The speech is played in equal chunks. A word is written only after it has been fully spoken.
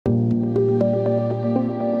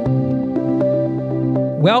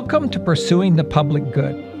Welcome to Pursuing the Public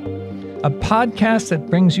Good, a podcast that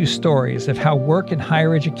brings you stories of how work in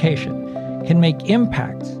higher education can make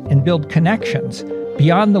impacts and build connections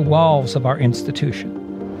beyond the walls of our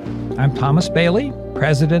institution. I'm Thomas Bailey,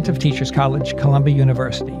 president of Teachers College, Columbia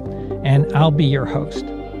University, and I'll be your host.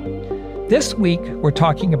 This week, we're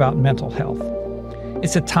talking about mental health.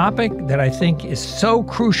 It's a topic that I think is so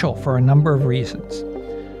crucial for a number of reasons,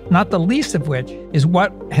 not the least of which is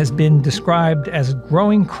what has been described as a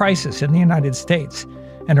growing crisis in the United States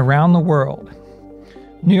and around the world.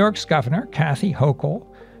 New York's Governor, Kathy Hochul,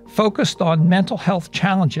 focused on mental health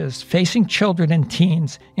challenges facing children and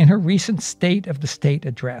teens in her recent State of the State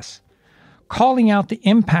address, calling out the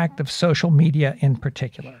impact of social media in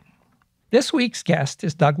particular. This week's guest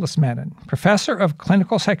is Douglas Mennin, professor of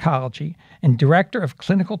clinical psychology and director of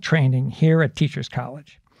clinical training here at Teachers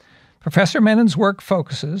College. Professor Mennin's work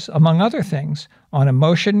focuses, among other things, on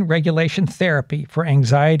emotion regulation therapy for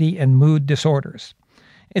anxiety and mood disorders.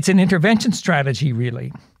 It's an intervention strategy,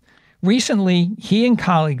 really. Recently, he and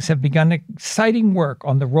colleagues have begun exciting work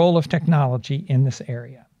on the role of technology in this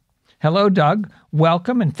area. Hello, Doug.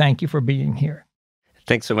 Welcome, and thank you for being here.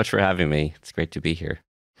 Thanks so much for having me. It's great to be here.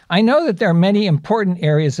 I know that there are many important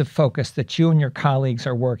areas of focus that you and your colleagues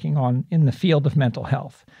are working on in the field of mental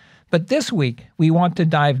health. But this week, we want to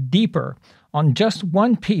dive deeper on just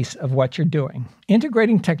one piece of what you're doing,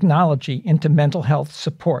 integrating technology into mental health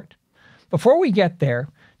support. Before we get there,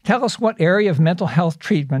 tell us what area of mental health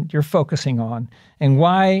treatment you're focusing on and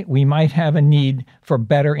why we might have a need for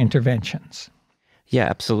better interventions. Yeah,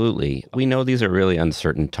 absolutely. We know these are really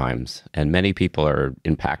uncertain times, and many people are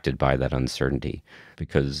impacted by that uncertainty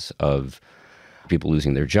because of people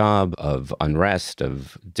losing their job, of unrest,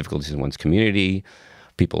 of difficulties in one's community.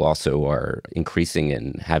 People also are increasing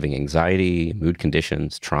in having anxiety, mood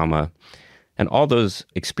conditions, trauma. And all those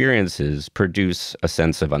experiences produce a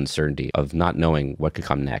sense of uncertainty, of not knowing what could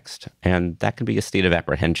come next. And that can be a state of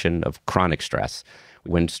apprehension, of chronic stress.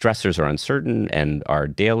 When stressors are uncertain and are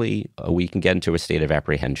daily, we can get into a state of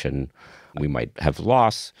apprehension. We might have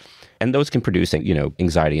loss. And those can produce,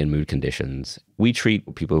 anxiety and mood conditions. We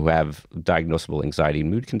treat people who have diagnosable anxiety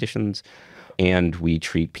and mood conditions, and we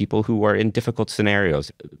treat people who are in difficult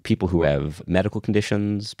scenarios, people who have medical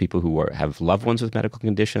conditions, people who have loved ones with medical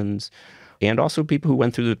conditions, and also people who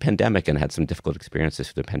went through the pandemic and had some difficult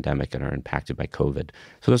experiences through the pandemic and are impacted by COVID.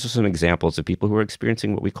 So those are some examples of people who are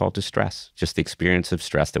experiencing what we call distress, just the experience of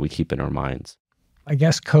stress that we keep in our minds. I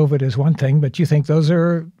guess COVID is one thing, but you think those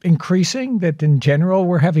are increasing, that in general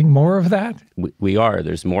we're having more of that? We are.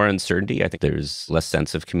 There's more uncertainty. I think there's less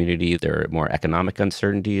sense of community. There are more economic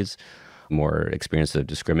uncertainties, more experience of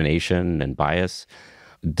discrimination and bias.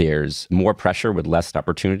 There's more pressure with less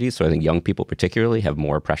opportunities. So I think young people particularly have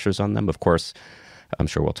more pressures on them. Of course, I'm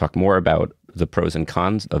sure we'll talk more about the pros and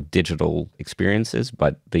cons of digital experiences,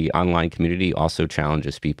 but the online community also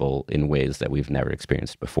challenges people in ways that we've never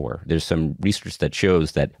experienced before. There's some research that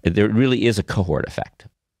shows that there really is a cohort effect.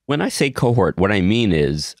 When I say cohort, what I mean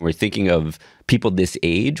is we're thinking of people this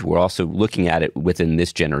age. We're also looking at it within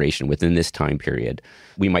this generation, within this time period.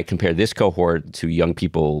 We might compare this cohort to young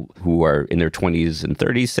people who are in their 20s and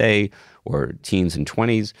 30s, say, or teens and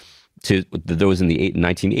 20s, to those in the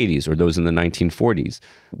 1980s or those in the 1940s.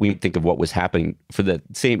 We think of what was happening for the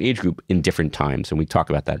same age group in different times, and we talk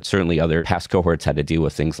about that. Certainly other past cohorts had to deal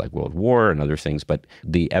with things like World War and other things, but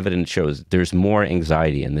the evidence shows there's more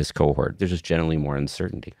anxiety in this cohort. There's just generally more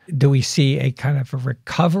uncertainty. Do we see a kind of a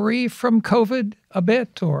recovery from COVID a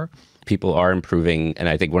bit, or? People are improving, and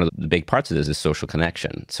I think one of the big parts of this is social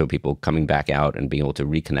connection. So people coming back out and being able to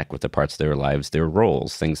reconnect with the parts of their lives, their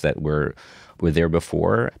roles, things that were there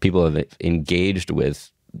before. People have engaged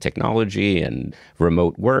with technology and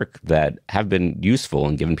remote work that have been useful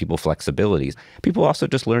and given people flexibilities. People also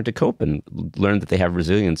just learn to cope and learn that they have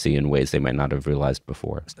resiliency in ways they might not have realized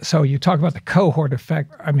before. So you talk about the cohort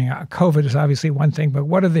effect. I mean, COVID is obviously one thing, but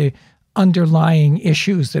what are the underlying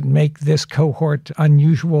issues that make this cohort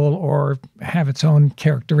unusual or have its own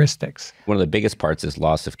characteristics? One of the biggest parts is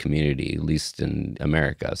loss of community, at least in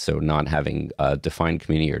America. So not having a defined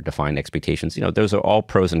community or defined expectations, those are all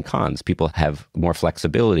pros and cons. People have more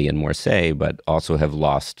flexibility and more say, but also have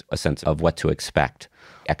lost a sense of what to expect.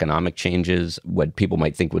 Economic changes, what people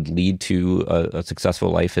might think would lead to a successful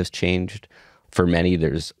life has changed. For many,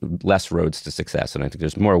 there's less roads to success. And I think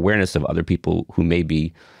there's more awareness of other people who may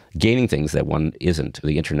be gaining things that one isn't.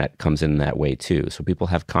 The internet comes in that way too. So people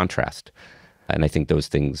have contrast. And I think those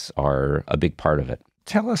things are a big part of it.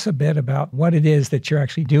 Tell us a bit about what it is that you're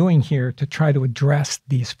actually doing here to try to address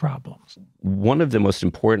these problems. One of the most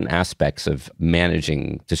important aspects of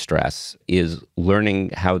managing distress is learning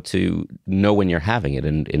how to know when you're having it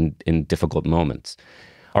in difficult moments.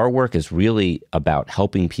 Our work is really about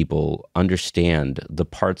helping people understand the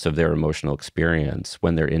parts of their emotional experience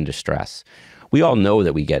when they're in distress. We all know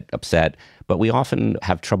that we get upset, but we often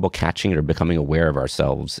have trouble catching it or becoming aware of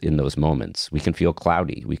ourselves in those moments. We can feel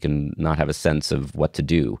cloudy. We can not have a sense of what to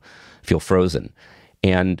do, feel frozen.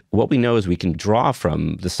 And what we know is we can draw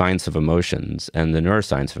from the science of emotions and the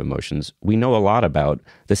neuroscience of emotions. We know a lot about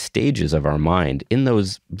the stages of our mind in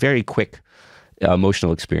those very quick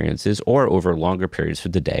emotional experiences or over longer periods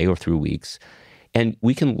of the day or through weeks. And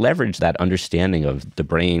we can leverage that understanding of the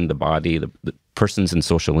brain, the body, the persons in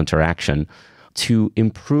social interaction to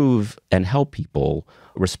improve and help people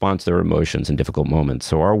respond to their emotions in difficult moments.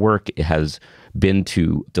 So our work has been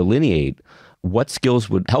to delineate what skills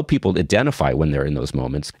would help people identify when they're in those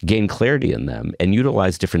moments, gain clarity in them, and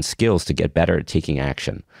utilize different skills to get better at taking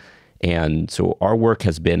action. And so our work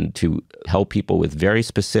has been to help people with very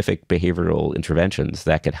specific behavioral interventions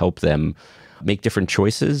that could help them make different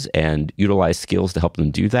choices and utilize skills to help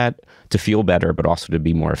them do that, to feel better, but also to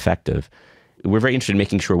be more effective. We're very interested in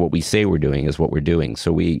making sure what we say we're doing is what we're doing.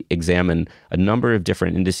 So we examine a number of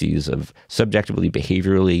different indices of subjectively,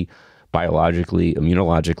 behaviorally, biologically,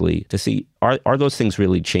 immunologically, to see are those things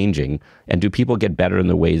really changing, and do people get better in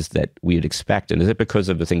the ways that we would expect, and is it because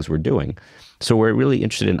of the things we're doing? So we're really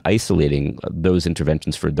interested in isolating those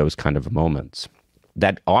interventions for those kind of moments.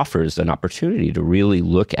 That offers an opportunity to really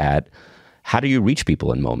look at how do you reach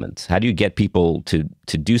people in moments? How do you get people to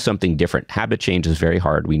do something different? Habit change is very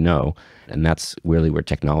hard, we know, and that's really where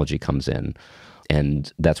technology comes in.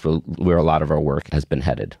 And that's where a lot of our work has been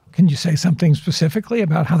headed. Can you say something specifically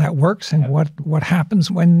about how that works and what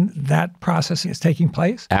happens when that process is taking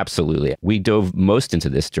place? Absolutely. We dove most into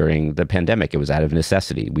this during the pandemic. It was out of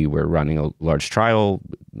necessity. We were running a large trial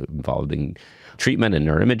involving treatment and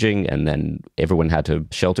neuroimaging, and then everyone had to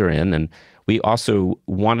shelter in. And we also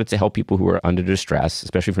wanted to help people who are under distress,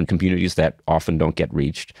 especially from communities that often don't get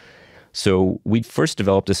reached. So we first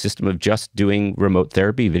developed a system of just doing remote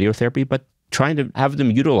therapy, video therapy, but trying to have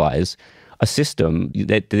them utilize a system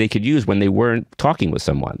that they could use when they weren't talking with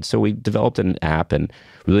someone. So we developed an app, and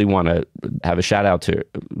really want to have a shout out to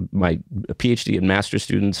my PhD and master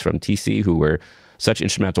students from TC who were such an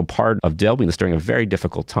instrumental part of developing this during a very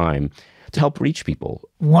difficult time to help reach people.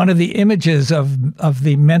 One of the images of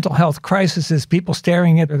the mental health crisis is people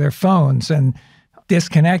staring at their phones and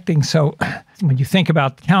disconnecting. So when you think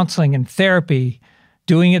about counseling and therapy,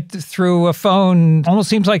 doing it through a phone almost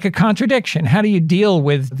seems like a contradiction. How do you deal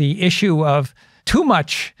with the issue of too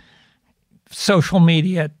much social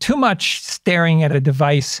media, too much staring at a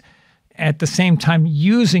device, at the same time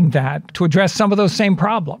using that to address some of those same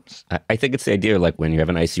problems? I think it's the idea like when you have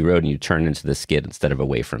an icy road and you turn into the skid instead of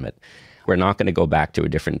away from it. We're not going to go back to a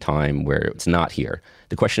different time where it's not here.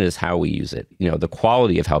 The question is how we use it. You know, the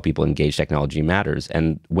quality of how people engage technology matters.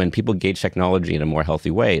 And when people engage technology in a more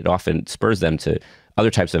healthy way, it often spurs them to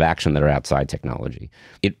other types of action that are outside technology.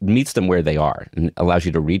 It meets them where they are and allows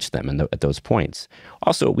you to reach them at those points.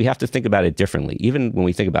 Also, we have to think about it differently. Even when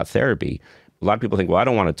we think about therapy, a lot of people think, well, I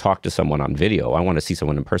don't want to talk to someone on video. I want to see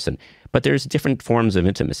someone in person. But there's different forms of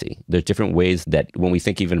intimacy. There's different ways that when we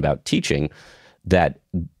think even about teaching, that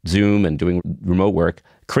Zoom and doing remote work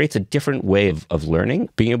creates a different way of learning.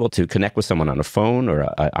 Being able to connect with someone on a phone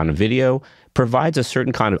or on a video provides a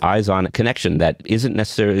certain kind of eyes-on connection that isn't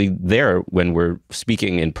necessarily there when we're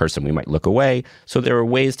speaking in person. We might look away. So there are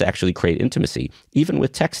ways to actually create intimacy. Even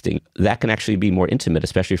with texting, that can actually be more intimate,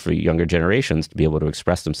 especially for younger generations to be able to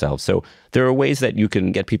express themselves. So there are ways that you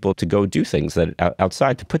can get people to go do things that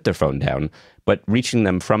outside, to put their phone down, but reaching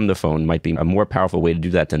them from the phone might be a more powerful way to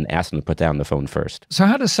do that than ask them to put down the phone first. So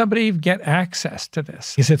how does somebody get access to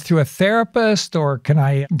this? Is it through a therapist, or can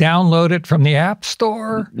I download it from the App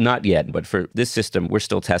Store? Not yet, but for this system, we're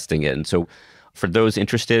still testing it. And so for those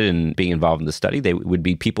interested in being involved in the study, they would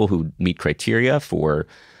be people who meet criteria for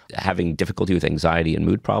having difficulty with anxiety and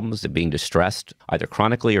mood problems, being distressed either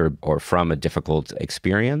chronically or from a difficult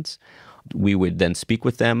experience. We would then speak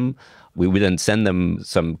with them. We would then send them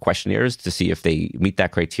some questionnaires to see if they meet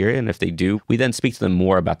that criteria. And if they do, we then speak to them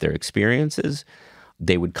more about their experiences.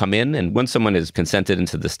 They would come in, and when someone is consented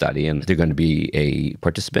into the study and they're going to be a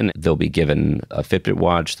participant, they'll be given a Fitbit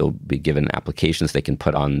watch. They'll be given applications they can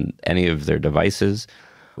put on any of their devices.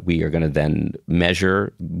 We are going to then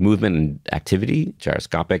measure movement and activity,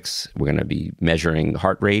 gyroscopics. We're going to be measuring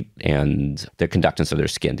heart rate and the conductance of their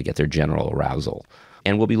skin to get their general arousal.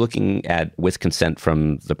 And we'll be looking at, with consent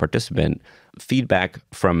from the participant, feedback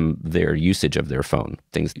from their usage of their phone,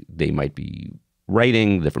 things they might be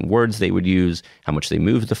writing, different words they would use, how much they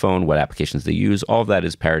move the phone, what applications they use. All of that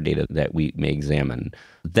is paradata that we may examine.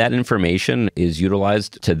 That information is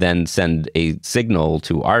utilized to then send a signal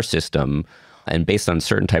to our system. And based on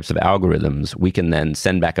certain types of algorithms, we can then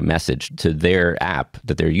send back a message to their app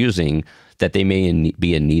that they're using that they may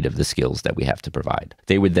be in need of the skills that we have to provide.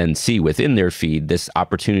 They would then see within their feed this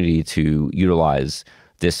opportunity to utilize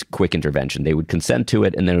this quick intervention. They would consent to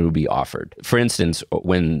it, and then it would be offered. For instance,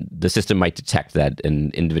 when the system might detect that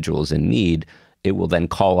an individual is in need, it will then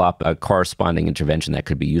call up a corresponding intervention that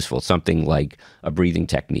could be useful, something like a breathing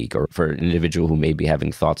technique, or for an individual who may be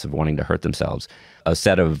having thoughts of wanting to hurt themselves, a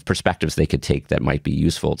set of perspectives they could take that might be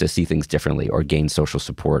useful to see things differently or gain social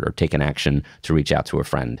support or take an action to reach out to a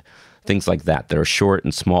friend. Things like that are short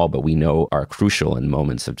and small, but we know are crucial in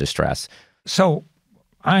moments of distress. So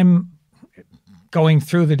I'm going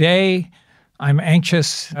through the day, I'm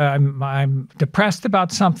anxious, I'm depressed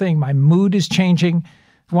about something, my mood is changing.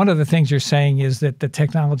 One of the things you're saying is that the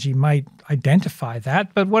technology might identify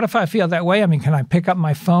that, but what if I feel that way? I mean, can I pick up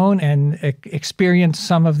my phone and experience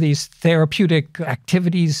some of these therapeutic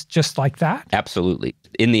activities just like that? Absolutely.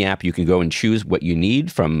 In the app, you can go and choose what you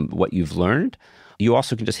need from what you've learned. You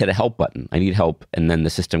also can just hit a help button. I need help, and then the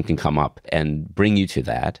system can come up and bring you to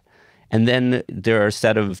that. And then there are a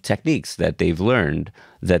set of techniques that they've learned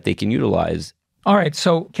that they can utilize. All right.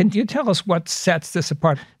 So can you tell us what sets this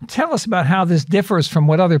apart? Tell us about how this differs from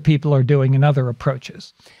what other people are doing in other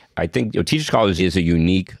approaches. I think Teachers College is a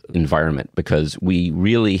unique environment because we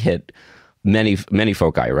really hit many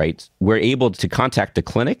foci, right? We're able to contact the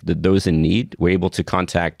clinic, those in need. We're able to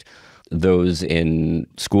contact those in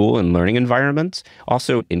school and learning environments,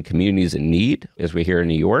 also in communities in need, as we hear in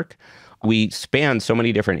New York. We span so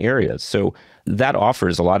many different areas. So that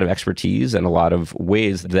offers a lot of expertise and a lot of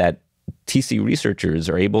ways that TC researchers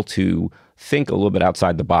are able to think a little bit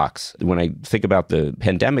outside the box. When I think about the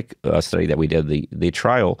pandemic study that we did, the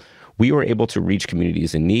trial, we were able to reach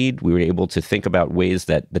communities in need. We were able to think about ways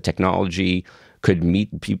that the technology could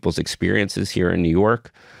meet people's experiences here in New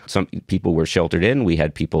York. Some people were sheltered in. We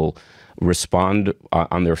had people respond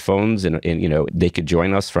on their phones, and they could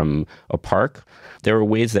join us from a park. There were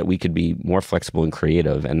ways that we could be more flexible and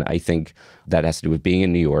creative, and I think that has to do with being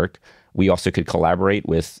in New York. We also could collaborate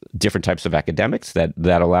with different types of academics that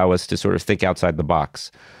allow us to sort of think outside the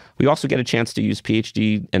box. We also get a chance to use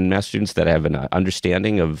PhD and master's students that have an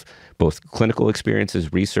understanding of both clinical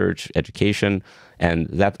experiences, research, education, and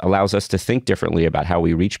that allows us to think differently about how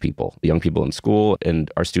we reach people, the young people in school,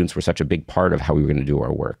 and our students were such a big part of how we were going to do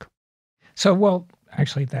our work. So, well,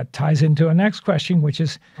 actually, that ties into a next question, which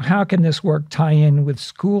is how can this work tie in with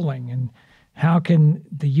schooling, and how can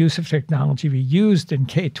the use of technology be used in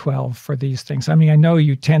K-12 for these things? I mean, I know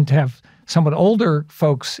you tend to have somewhat older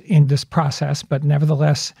folks in this process, but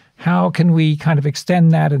nevertheless, how can we kind of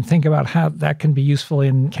extend that and think about how that can be useful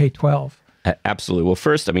in K-12? Absolutely. Well,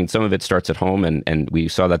 first, I mean, some of it starts at home, and we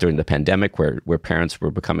saw that during the pandemic where parents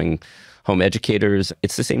were becoming home educators.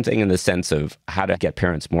 It's the same thing in the sense of how to get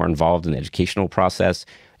parents more involved in the educational process.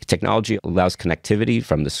 Technology allows connectivity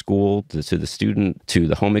from the school to the student to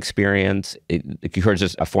the home experience. It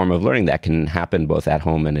encourages a form of learning that can happen both at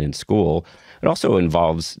home and in school. It also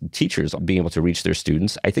involves teachers being able to reach their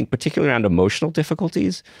students. I think particularly around emotional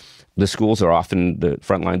difficulties, the schools are often the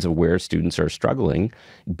front lines of where students are struggling.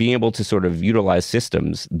 Being able to sort of utilize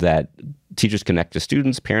systems that teachers connect to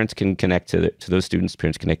students, parents can connect to those students,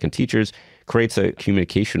 parents connect to teachers, creates a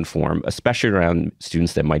communication form, especially around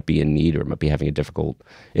students that might be in need or might be having a difficult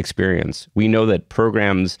experience. We know that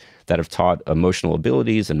programs that have taught emotional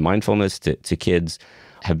abilities and mindfulness to kids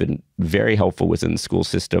have been very helpful within school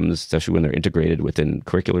systems, especially when they're integrated within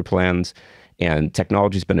curricular plans. And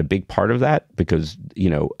technology has been a big part of that because,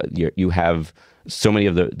 you have so many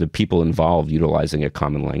of the people involved utilizing a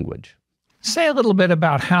common language. Say a little bit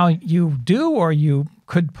about how you do or you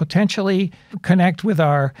could potentially connect with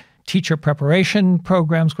our teacher preparation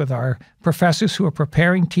programs, with our professors who are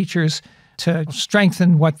preparing teachers to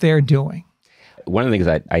strengthen what they're doing. One of the things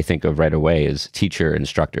that I think of right away is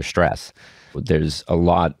teacher-instructor stress. There's a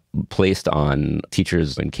lot placed on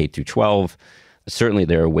teachers in K through 12. Certainly,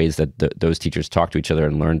 there are ways that those teachers talk to each other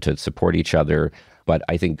and learn to support each other. But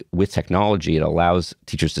I think with technology, it allows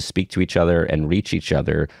teachers to speak to each other and reach each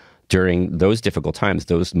other during those difficult times,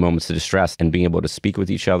 those moments of distress, and being able to speak with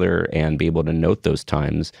each other and be able to note those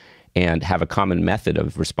times and have a common method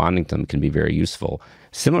of responding to them can be very useful.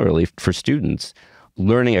 Similarly, for students,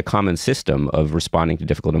 learning a common system of responding to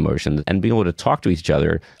difficult emotions and being able to talk to each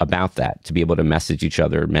other about that, to be able to message each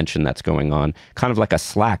other, mention that's going on, kind of like a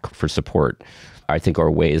Slack for support, I think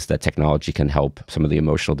are ways that technology can help some of the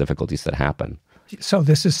emotional difficulties that happen. So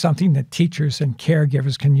this is something that teachers and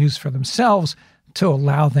caregivers can use for themselves to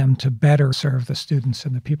allow them to better serve the students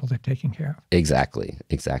and the people they're taking care of. Exactly.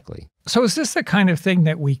 So is this the kind of thing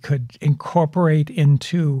that we could incorporate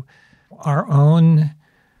into our own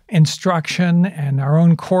instruction and our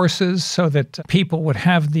own courses so that people would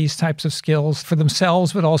have these types of skills for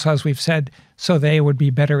themselves, but also, as we've said, so they would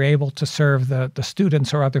be better able to serve the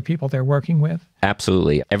students or other people they're working with?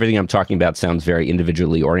 Absolutely. Everything I'm talking about sounds very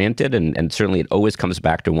individually oriented, and certainly it always comes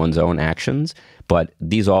back to one's own actions, but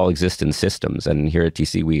these all exist in systems. And here at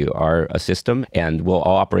TC, we are a system, and we'll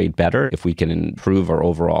all operate better if we can improve our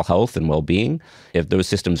overall health and well-being. If those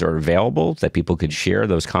systems are available, that people could share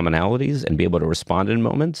those commonalities and be able to respond in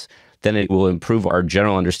moments, then it will improve our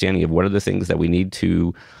general understanding of what are the things that we need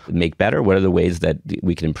to make better, what are the ways that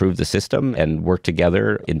we can improve the system and work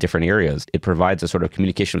together in different areas. It provides a sort of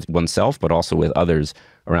communication with oneself, but also with others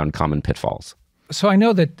around common pitfalls. So I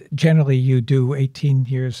know that generally you do 18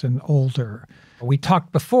 years and older. We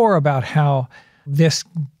talked before about how this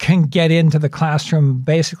can get into the classroom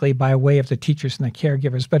basically by way of the teachers and the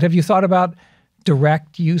caregivers. But have you thought about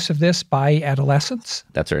direct use of this by adolescents?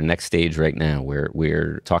 That's our next stage right now, where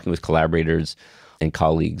we're talking with collaborators and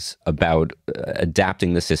colleagues about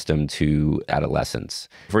adapting the system to adolescents.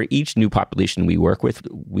 For each new population we work with,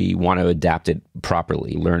 we want to adapt it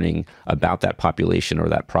properly, learning about that population or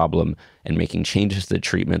that problem and making changes to the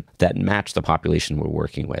treatment that match the population we're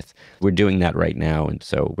working with. We're doing that right now, and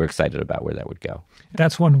so we're excited about where that would go.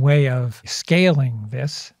 That's one way of scaling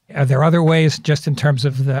this. Are there other ways, just in terms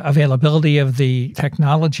of the availability of the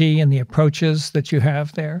technology and the approaches that you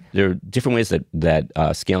have there? There are different ways that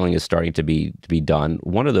scaling is starting to be done.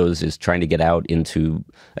 One of those is trying to get out into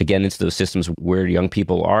those systems where young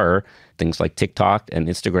people are, things like TikTok and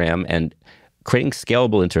Instagram, and creating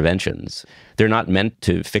scalable interventions. They're not meant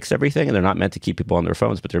to fix everything, and they're not meant to keep people on their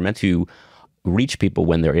phones, but they're meant to reach people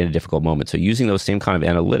when they're in a difficult moment. So using those same kind of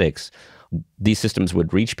analytics, these systems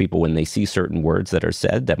would reach people when they see certain words that are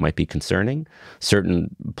said that might be concerning,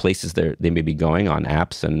 certain places they may be going on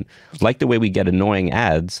apps. And like the way we get annoying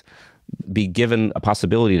ads, be given a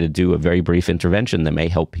possibility to do a very brief intervention that may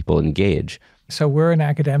help people engage. So we're an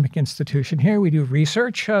academic institution here. We do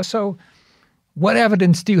research. So what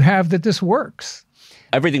evidence do you have that this works?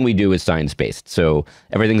 Everything we do is science-based. So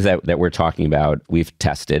everything that we're talking about, we've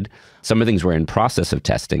tested. Some of the things we're in process of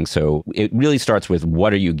testing. So it really starts with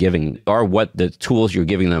what are you giving, or what the tools you're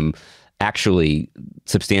giving them actually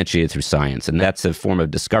substantiated through science. And that's a form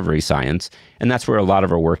of discovery science. And that's where a lot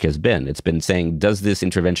of our work has been. It's been saying, does this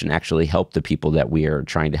intervention actually help the people that we are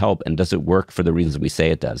trying to help? And does it work for the reasons we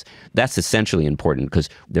say it does? That's essentially important, because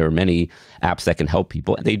there are many apps that can help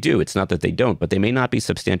people. They do. It's not that they don't, but they may not be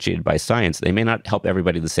substantiated by science. They may not help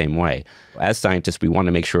everybody the same way. As scientists, we want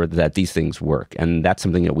to make sure that these things work. And that's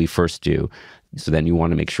something that we first do. So then you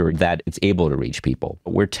want to make sure that it's able to reach people.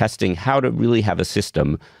 We're testing how to really have a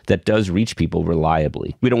system that does reach people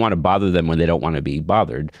reliably. We don't want to bother them when they don't want to be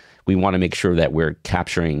bothered. We want to make sure that we're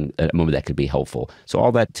capturing a moment that could be helpful. So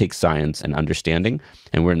all that takes science and understanding,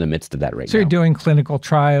 and we're in the midst of that right now. So you're doing clinical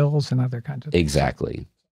trials and other kinds of things. Exactly.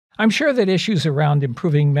 I'm sure that issues around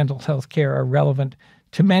improving mental health care are relevant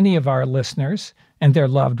to many of our listeners and their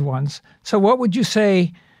loved ones. So what would you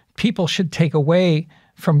say people should take away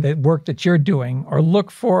from the work that you're doing, or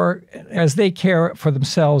look for as they care for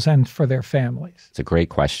themselves and for their families? It's a great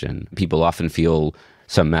question. People often feel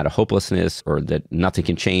some amount of hopelessness, or that nothing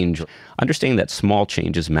can change. Understanding that small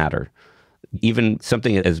changes matter. Even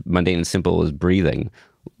something as mundane and simple as breathing,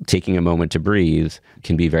 taking a moment to breathe,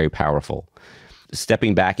 can be very powerful.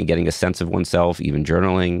 Stepping back and getting a sense of oneself, even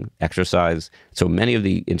journaling, exercise. So many of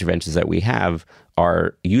the interventions that we have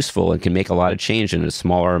are useful and can make a lot of change in a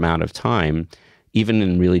smaller amount of time, even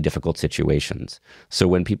in really difficult situations. So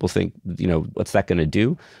when people think, what's that going to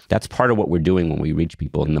do? That's part of what we're doing when we reach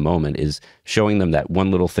people in the moment, is showing them that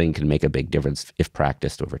one little thing can make a big difference if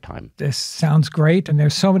practiced over time. This sounds great, and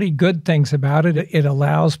there's so many good things about it. It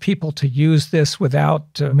allows people to use this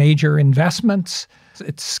without major investments.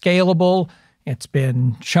 It's scalable. It's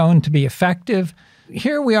been shown to be effective.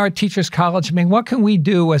 Here we are at Teachers College. I mean, what can we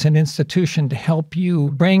do as an institution to help you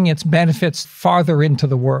bring its benefits farther into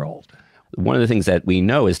the world? One of the things that we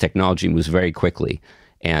know is technology moves very quickly.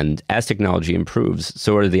 And as technology improves,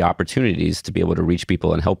 so are the opportunities to be able to reach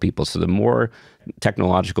people and help people. So the more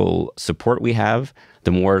technological support we have,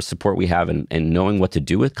 the more support we have in knowing what to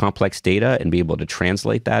do with complex data and be able to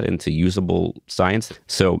translate that into usable science.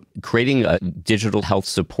 So creating a digital health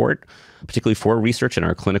support, particularly for research in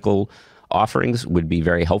our clinical offerings, would be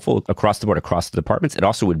very helpful across the board, across the departments. It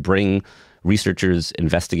also would bring researchers,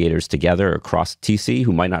 investigators together across TC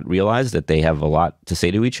who might not realize that they have a lot to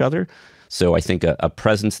say to each other. So I think a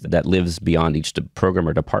presence that lives beyond each program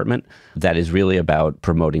or department that is really about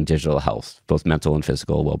promoting digital health, both mental and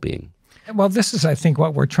physical well-being. Well, this is, I think,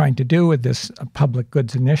 what we're trying to do with this public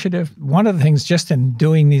goods initiative. One of the things, just in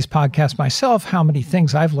doing these podcasts myself, how many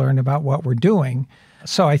things I've learned about what we're doing.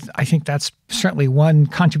 So I think that's certainly one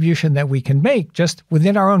contribution that we can make just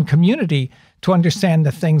within our own community to understand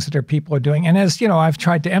the things that our people are doing. And as you know, I've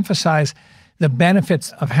tried to emphasize the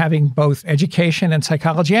benefits of having both education and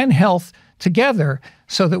psychology and health together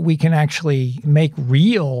so that we can actually make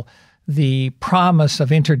real the promise of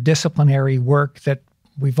interdisciplinary work that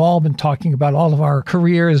we've all been talking about all of our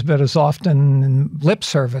careers, but as often in lip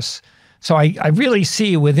service. So I really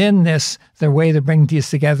see within this the way to bring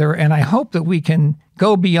these together, and I hope that we can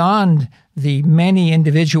go beyond the many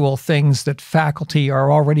individual things that faculty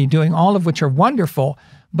are already doing, all of which are wonderful,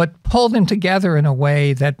 but pull them together in a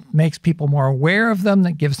way that makes people more aware of them,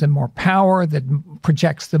 that gives them more power, that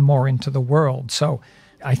projects them more into the world. So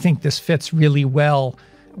I think this fits really well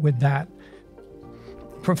with that.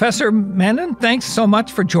 Professor Mennin, thanks so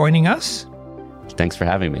much for joining us. Thanks for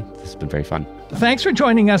having me. This has been very fun. Thanks for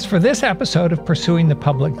joining us for this episode of Pursuing the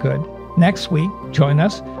Public Good. Next week, join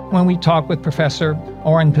us when we talk with Professor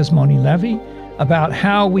Oren Pismoni-Levy about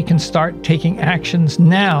how we can start taking actions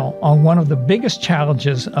now on one of the biggest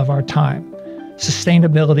challenges of our time,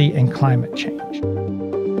 sustainability and climate change.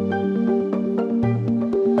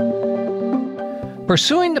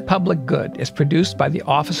 Pursuing the Public Good is produced by the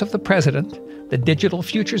Office of the President, the Digital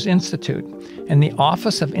Futures Institute, and the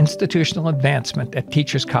Office of Institutional Advancement at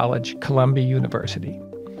Teachers College, Columbia University.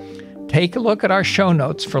 Take a look at our show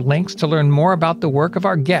notes for links to learn more about the work of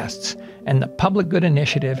our guests and the Public Good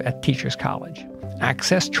Initiative at Teachers College.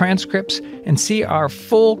 Access transcripts and see our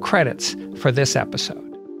full credits for this episode.